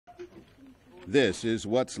This is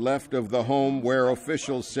what's left of the home where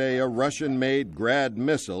officials say a Russian-made Grad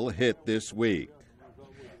missile hit this week.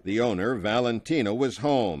 The owner, Valentina, was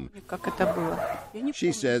home.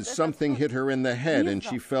 She says something hit her in the head and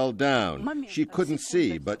she fell down. She couldn't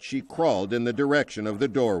see, but she crawled in the direction of the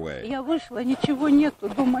doorway.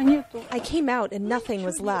 I came out and nothing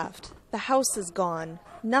was left. The house is gone.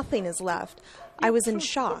 Nothing is left. I was in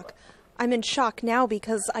shock. I'm in shock now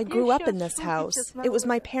because I grew up in this house. It was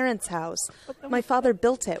my parents' house. My father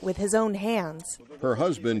built it with his own hands. Her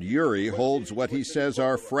husband, Yuri, holds what he says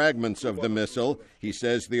are fragments of the missile. He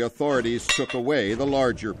says the authorities took away the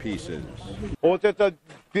larger pieces. I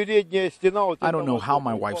don't know how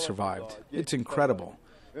my wife survived. It's incredible.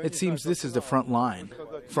 It seems this is the front line,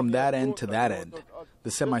 from that end to that end,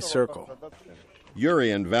 the semicircle.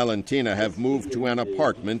 Yuri and Valentina have moved to an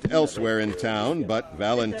apartment elsewhere in town, but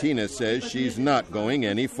Valentina says she's not going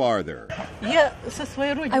any farther.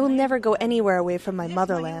 I will never go anywhere away from my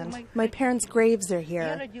motherland. My parents' graves are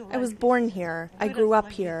here. I was born here. I grew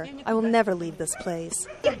up here. I will never leave this place.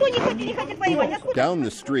 Down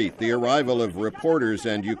the street, the arrival of reporters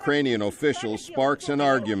and Ukrainian officials sparks an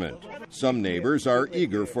argument. Some neighbors are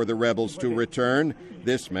eager for the rebels to return.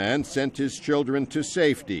 This man sent his children to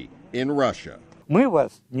safety in Russia. We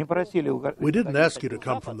didn't ask you to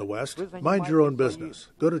come from the West. Mind your own business.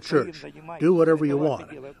 Go to church. Do whatever you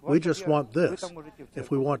want. We just want this.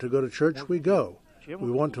 If we want to go to church, we go.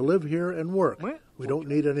 We want to live here and work. We don't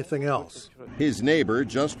need anything else. His neighbor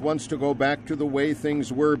just wants to go back to the way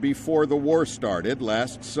things were before the war started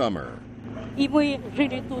last summer. We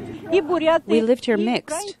lived here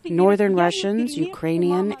mixed, Northern Russians,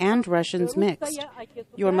 Ukrainian, and Russians mixed.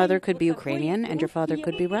 Your mother could be Ukrainian and your father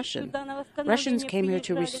could be Russian. Russians came here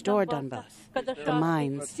to restore Donbass, the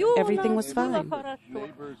mines. Everything was fine.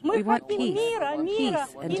 We want peace,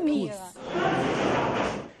 peace, and peace.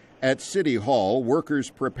 At City Hall, workers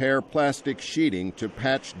prepare plastic sheeting to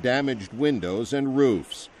patch damaged windows and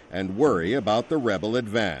roofs and worry about the rebel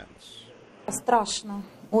advance.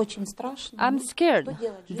 I'm scared,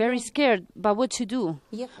 very scared, but what to do?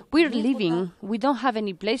 We're leaving. We don't have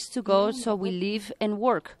any place to go, so we live and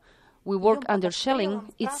work. We work under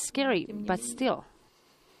shelling. It's scary, but still.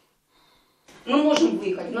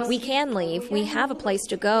 We can leave. We have a place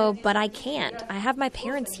to go, but I can't. I have my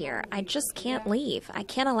parents here. I just can't leave. I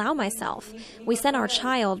can't allow myself. We sent our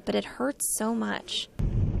child, but it hurts so much.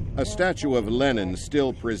 A statue of Lenin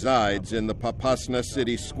still presides in the Popasna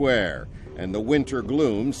city square, and the winter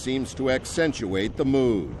gloom seems to accentuate the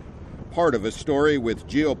mood. Part of a story with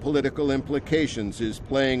geopolitical implications is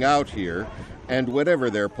playing out here, and whatever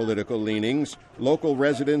their political leanings, local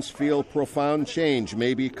residents feel profound change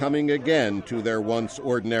may be coming again to their once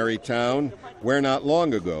ordinary town, where not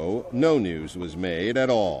long ago no news was made at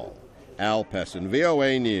all. Pessin,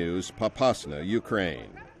 VOA News, Popasna, Ukraine.